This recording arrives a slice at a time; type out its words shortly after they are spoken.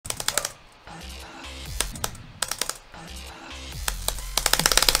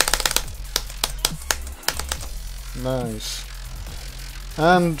Nice.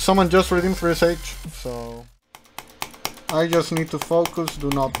 And someone just redeemed for his H, so I just need to focus, do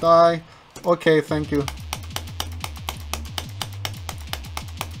not die. Okay, thank you.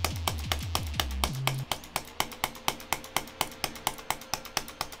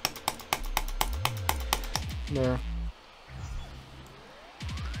 There.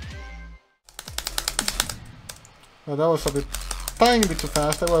 Oh, that was a bit, tiny bit too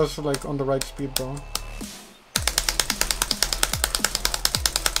fast. I was like on the right speed though.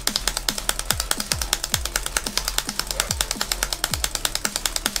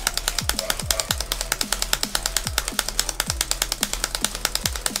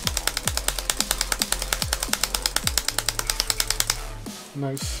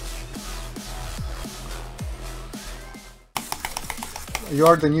 Nice. You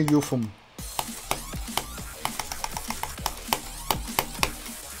are the new Ufwm.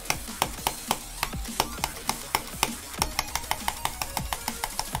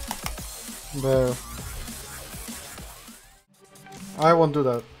 There. I won't do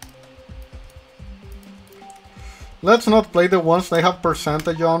that. Let's not play the ones they have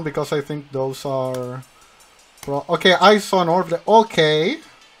percentage on, because I think those are... Okay, I saw an orb there. Okay.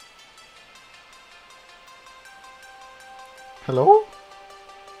 Hello?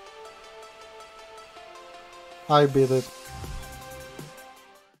 I beat it.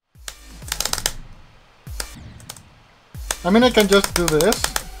 I mean, I can just do this.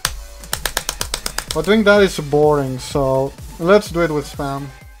 But doing that is boring, so let's do it with spam.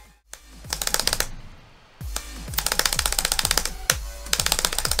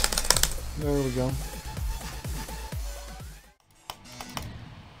 There we go.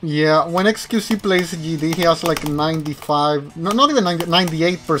 Yeah, when XQC plays GD, he has like 95, no, not even 90,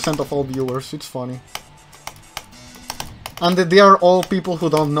 98% of all viewers. It's funny. And they are all people who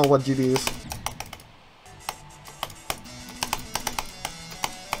don't know what GD is.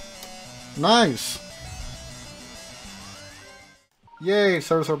 Nice! Yay,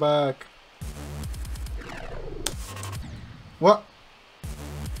 servers are back. What?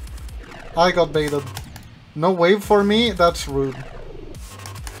 I got baited. No wave for me? That's rude.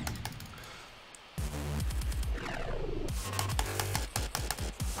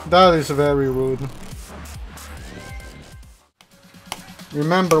 That is very rude.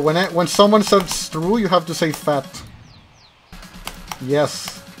 Remember, when someone says true, you have to say fat.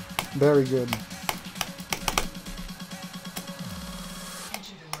 Yes. Very good.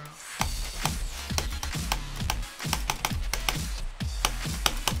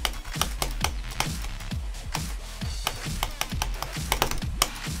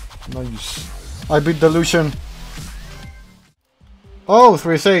 Nice. I beat Delusion. Oh,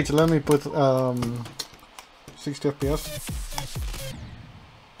 3SH. Let me put 60 FPS.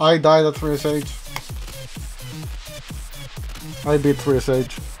 I died at 3SH. I beat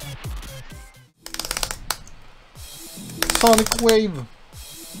 3SH. Sonic Wave.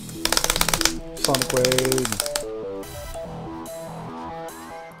 Sonic Wave.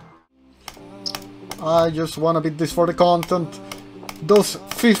 I just wanna beat this for the content. Those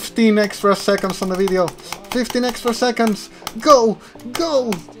 15 extra seconds on the video. 15 extra seconds. Go!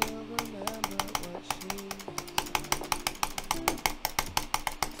 Go!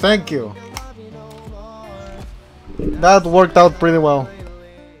 Thank you. That worked out pretty well.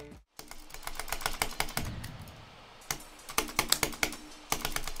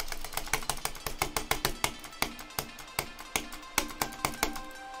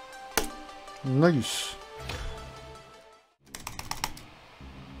 Nice.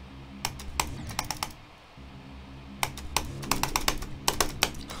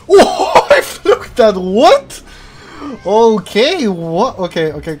 Oh, I looked at what? Okay, what?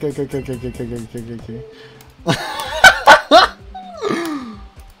 Okay.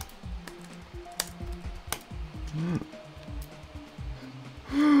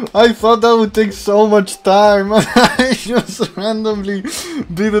 I thought that would take so much time. I just randomly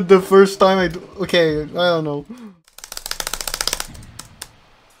did it the first time I do. Okay, I don't know.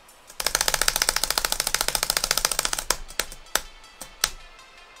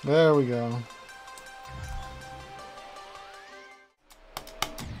 There we go.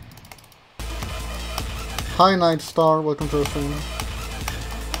 Hi Night Star, welcome to the stream.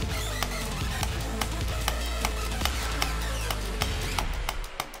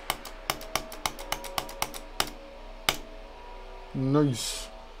 Nice.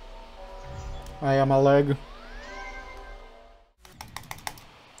 I am a leg.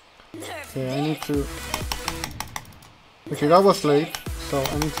 Okay, I need to... Okay, that was late, so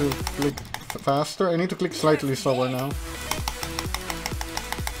I need to click faster. I need to click slightly slower now.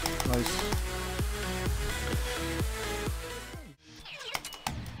 Nice.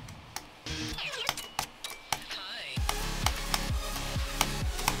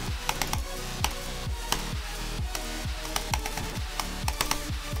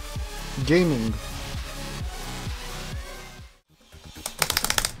 Gaming.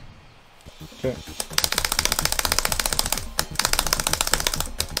 Okay.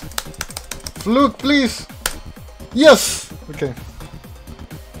 Fluke, please! Yes! Okay.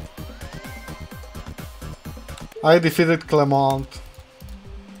 I defeated Clement.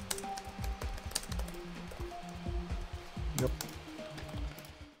 Yep.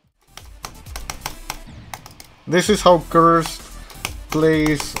 This is how Cursed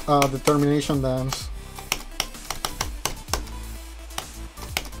plays Determination Dance.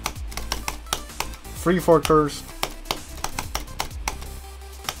 Free for Cursed.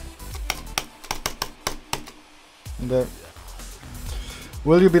 There.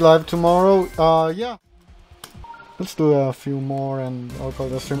 Will you be live tomorrow? Yeah. Let's do a few more and I'll call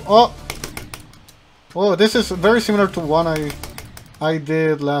the stream. Oh! Oh, this is very similar to one I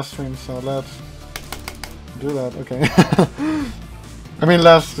did last stream, so let's do that. Okay. I mean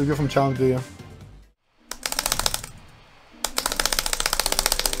last Ufwm Challenge video.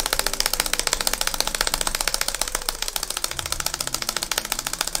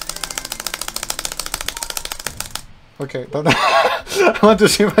 Okay, but I want to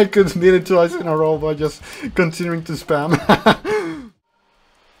see if I could beat it twice in a row by just continuing to spam.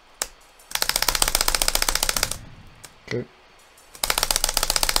 Okay.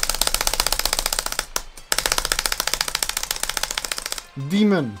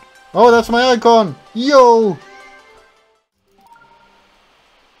 Demon. Oh, that's my icon. Yo.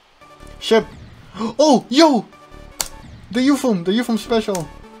 Ship. Oh, yo. The Ufwm special.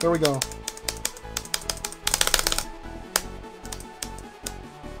 There we go.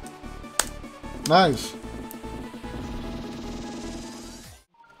 Nice.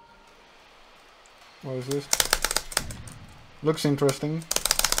 What is this? Looks interesting.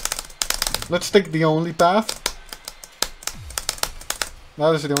 Let's take the only path.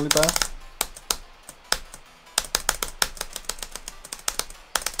 That is the only path.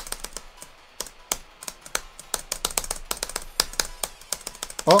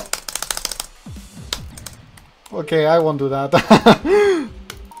 Oh. Okay, I won't do that.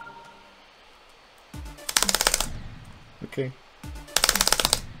 Okay.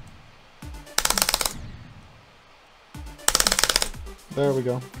 There we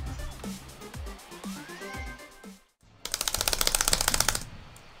go.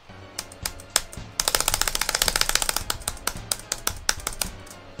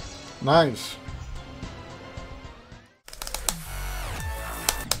 Nice.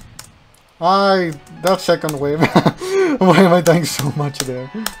 That second wave. Why am I dying so much there?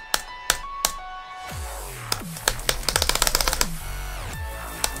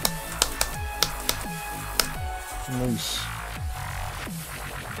 Nice.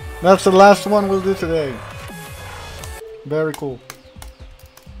 That's the last one we'll do today. Very cool.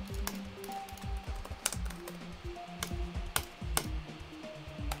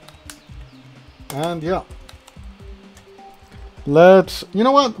 And yeah. Let's... You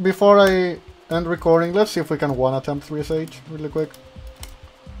know what? Before I end recording, let's see if we can one attempt 3SH really quick.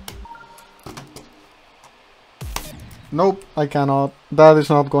 Nope, I cannot. That is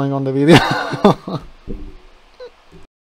not going on the video.